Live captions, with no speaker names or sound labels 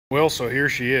Well, so here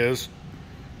she is,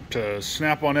 to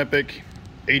Snap-on Epiq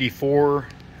 84.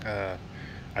 I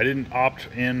didn't opt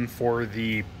in for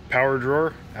the power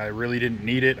drawer. I really didn't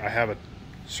need it. I have a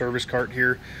service cart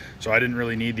here, so I didn't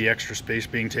really need the extra space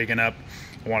being taken up.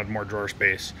 I wanted more drawer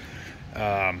space.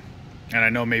 And I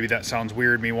know maybe that sounds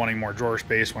weird, me wanting more drawer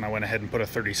space, when I went ahead and put a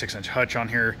 36-inch hutch on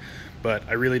here, but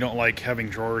I really don't like having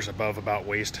drawers above about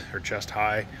waist or chest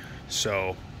high.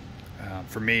 So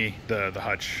for me, the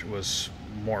hutch was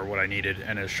more what I needed,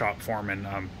 and as shop foreman,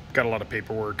 got a lot of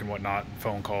paperwork and whatnot,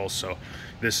 phone calls, so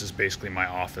this is basically my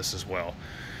office as well.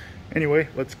 Anyway,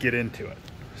 let's get into it.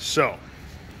 So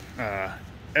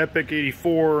Epiq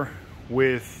 84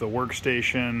 with the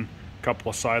workstation, a couple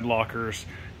of side lockers,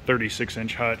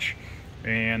 36-inch hutch,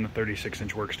 and the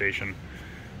 36-inch workstation.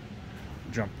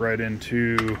 Jump right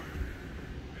into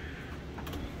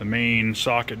the main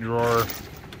socket drawer.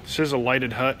 This is a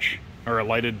lighted hutch, or a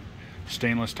lighted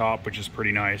stainless top, which is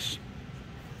pretty nice.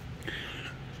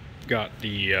 Got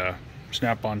the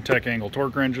Snap-on Tech angle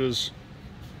torque wrenches,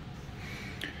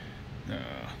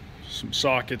 some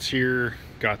sockets here.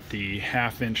 Got the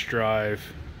 1/2-inch drive.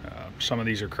 Some of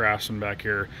these are Craftsman back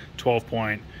here.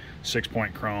 12-point,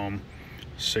 6-point chrome,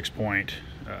 6-point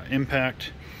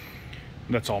impact.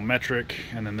 That's all metric,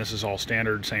 and then this is all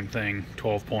standard, same thing.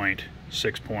 12-point,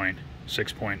 6-point,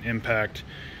 6-point impact,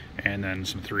 and then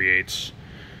some 3/8.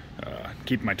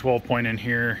 Keep my 12-point in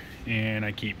here, and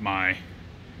I keep my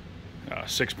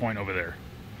 6-point over there.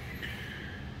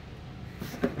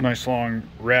 Nice long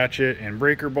ratchet and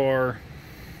breaker bar,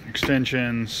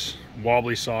 extensions,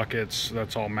 wobbly sockets.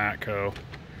 That's all Matco.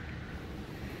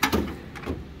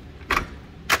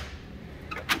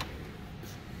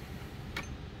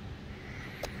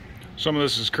 Some of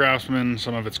this is Craftsman,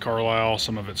 some of it's Carlisle,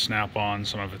 some of it's Snap-on,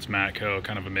 some of it's Matco,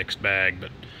 kind of a mixed bag.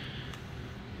 But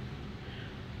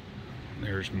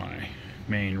there's my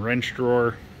main wrench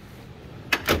drawer.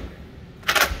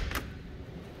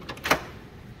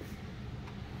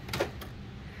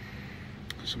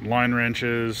 Some line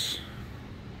wrenches,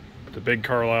 the big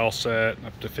Carlisle set,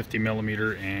 up to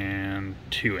 50mm and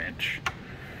 2-inch.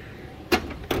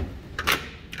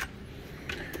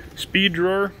 Speed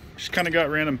drawer, just kind of got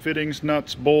random fittings,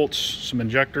 nuts, bolts, some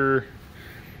injector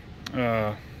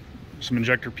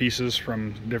pieces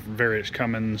from different various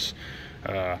Cummins,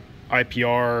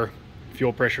 IPR,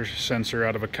 fuel pressure sensor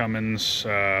out of a Cummins,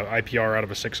 IPR out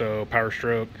of a 6.0 Power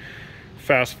Stroke,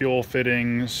 fast fuel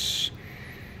fittings,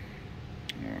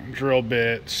 drill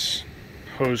bits,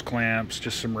 hose clamps,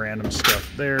 just some random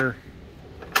stuff there.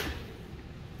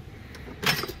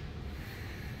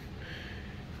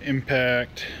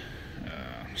 Impact,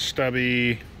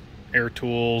 stubby, air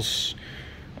tools,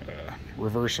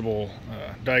 reversible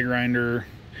die grinder,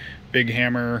 big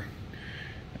hammer.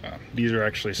 These are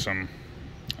actually some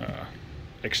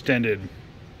extended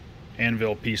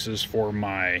anvil pieces for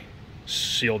my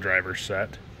seal driver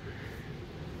set.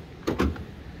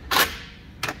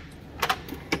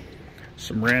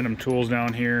 Some random tools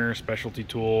down here, specialty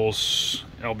tools,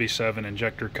 LB7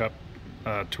 injector cup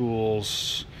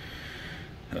tools,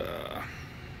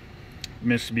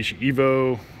 Mitsubishi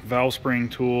Evo valve spring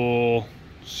tool,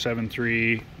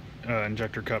 7.3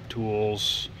 injector cup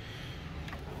tools,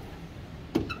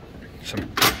 some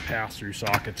pass-through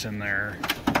sockets in there.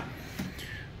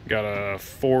 Got a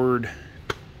Ford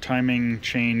timing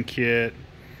chain kit,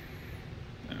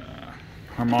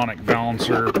 harmonic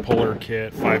balancer puller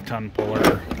kit, 5-ton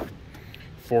puller,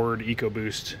 Ford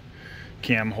EcoBoost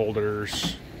cam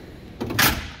holders.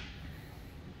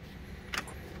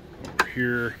 Over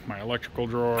here, my electrical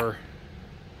drawer.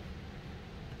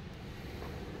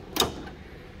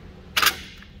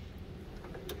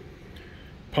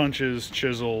 Punches,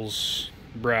 chisels,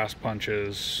 brass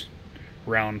punches,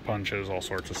 round punches, all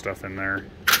sorts of stuff in there.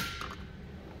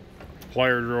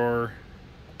 Plier drawer.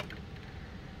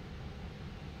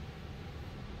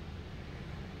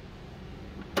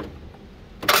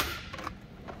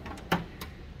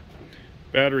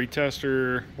 Battery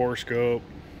tester, bore scope,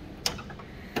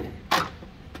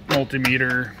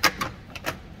 multimeter,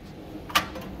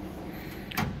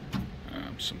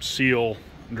 some seal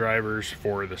drivers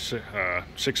for the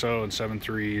 6.0 and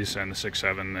 7.3s and the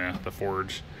 6.7, the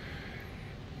Fords.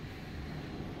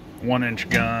 1-inch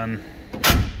gun.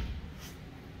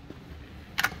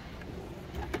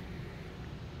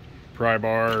 Pry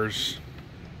bars,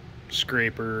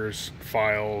 scrapers,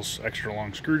 files, extra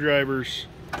long screwdrivers.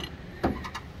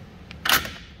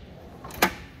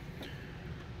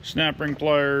 Snap ring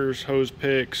pliers, hose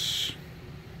picks,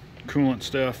 coolant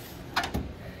stuff.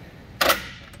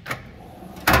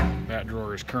 That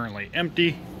drawer is currently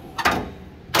empty.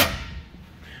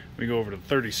 We go over to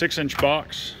the 36-inch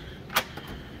box.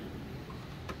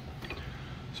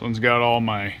 This one's got all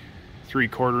my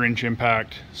 3/4 inch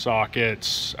impact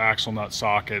sockets, axle nut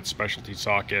sockets, specialty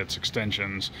sockets,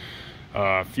 extensions,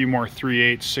 a few more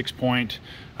 3/8 6-point.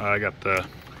 I got the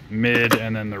mid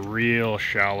and then the real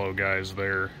shallow guys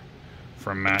there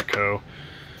from Matco.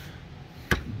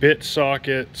 Bit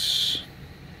sockets,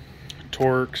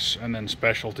 Torx, and then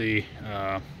specialty.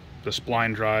 The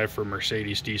spline drive for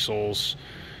Mercedes diesels,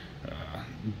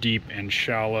 deep and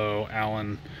shallow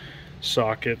Allen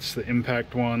sockets, the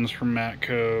impact ones from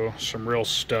Matco, some real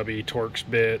stubby Torx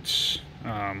bits,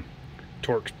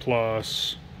 Torx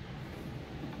Plus.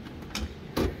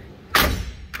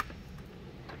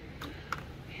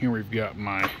 Here we've got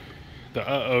the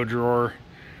uh-oh drawer,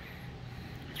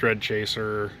 thread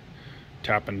chaser,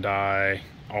 tap and die,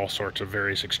 all sorts of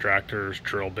various extractors,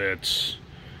 drill bits,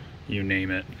 you name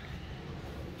it.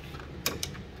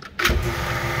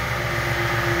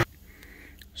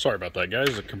 Sorry about that,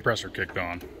 guys. The compressor kicked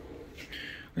on.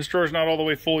 This drawer's not all the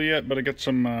way full yet, but I got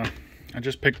some, I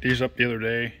just picked these up the other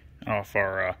day off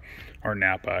our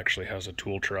Napa actually has a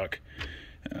tool truck,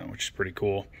 which is pretty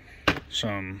cool.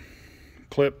 Some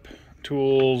clip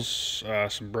tools,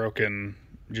 some broken,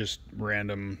 just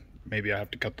random, maybe I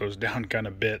have to cut those down kind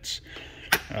of bits.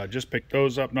 Just picked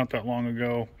those up not that long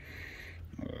ago.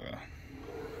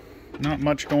 Not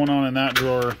much going on in that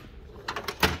drawer.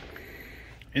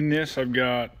 In this, I've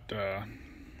got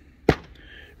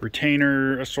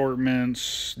retainer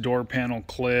assortments, door panel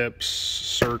clips,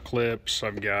 circlips.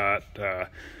 I've got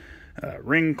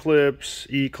ring clips,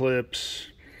 E-clips,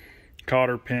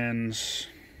 cotter pins,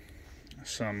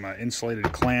 some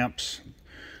insulated clamps,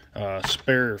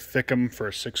 spare thickum for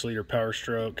a 6-liter Power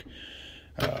Stroke,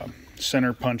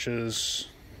 center punches,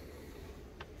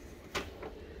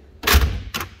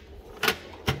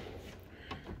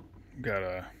 got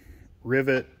a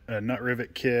nut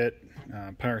rivet kit,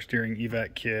 power steering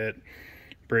evac kit,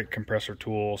 brake compressor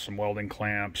tool, some welding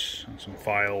clamps, some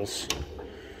files.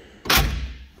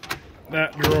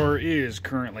 That drawer is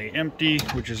currently empty,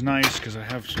 which is nice because I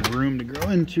have some room to grow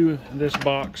into this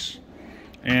box.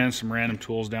 And some random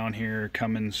tools down here,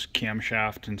 Cummins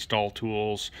camshaft install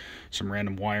tools, some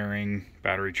random wiring,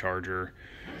 battery charger.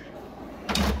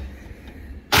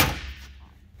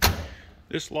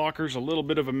 This locker's a little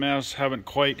bit of a mess. Haven't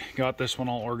quite got this one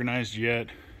all organized yet.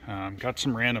 Got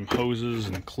some random hoses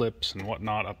and clips and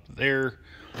whatnot up there.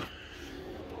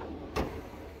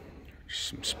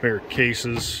 Some spare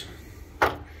cases.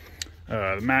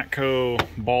 The Matco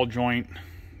ball joint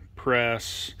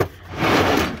press,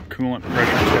 coolant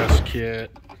pressure test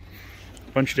kit,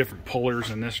 a bunch of different pullers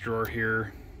in this drawer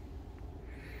here.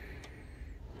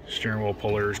 Steering wheel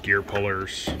pullers, gear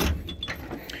pullers.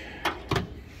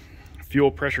 Fuel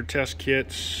pressure test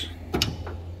kits.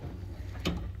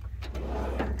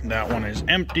 That one is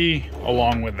empty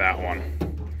along with that one,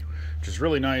 which is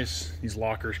really nice. These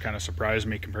lockers kind of surprised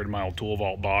me compared to my old tool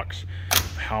vault box,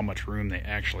 how much room they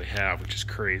actually have, which is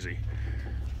crazy.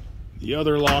 The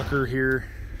other locker here,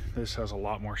 this has a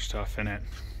lot more stuff in it.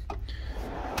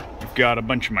 We've got a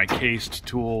bunch of my cased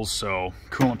tools, so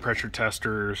coolant pressure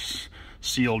testers,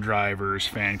 seal drivers,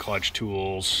 fan clutch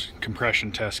tools,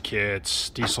 compression test kits,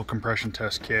 diesel compression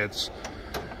test kits,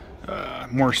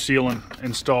 more sealant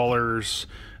installers,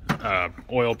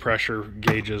 oil pressure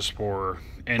gauges for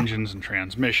engines and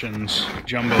transmissions,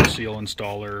 jumbo seal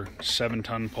installer,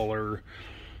 7-ton puller,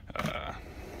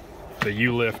 the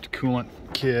U-lift coolant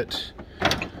kit,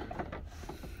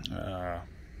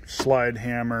 slide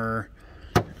hammer,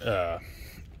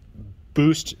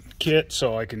 boost kit,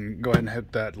 so I can go ahead and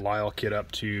hook that Lyle kit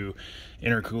up to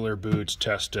intercooler boots,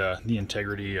 test the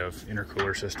integrity of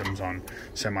intercooler systems on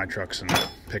semi-trucks and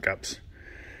pickups.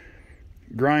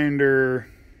 Grinder,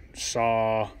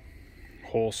 saw,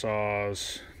 hole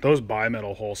saws, those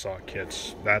bimetal hole saw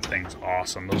kits, that thing's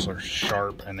awesome. Those are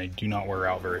sharp and they do not wear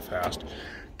out very fast.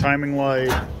 Timing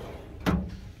light,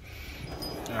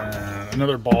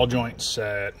 another ball joint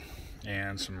set,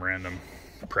 and some random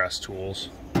press tools.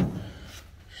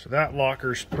 So that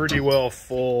locker's pretty well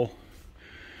full.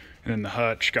 And in the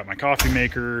hutch, got my coffee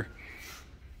maker,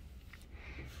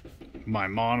 my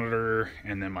monitor,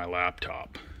 and then my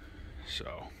laptop.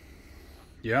 So,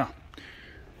 yeah,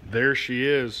 there she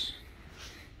is.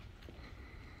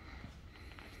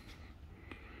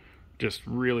 Just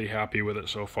really happy with it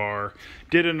so far.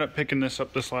 Did end up picking this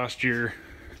up this last year.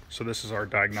 So this is our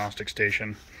diagnostic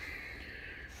station.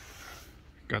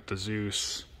 Got the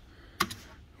Zeus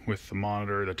with the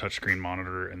monitor, the touchscreen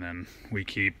monitor, and then we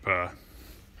keep the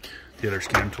other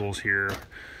scan tools here,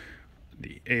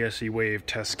 the ASE Wave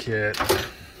test kit,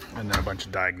 and then a bunch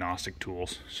of diagnostic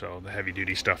tools. So the heavy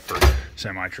duty stuff for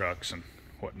semi trucks and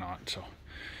whatnot. So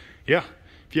yeah,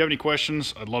 If you have any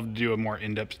questions, I'd love to do a more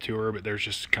in-depth tour, but there's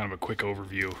just kind of a quick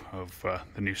overview of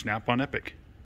the new Snap-on Epiq.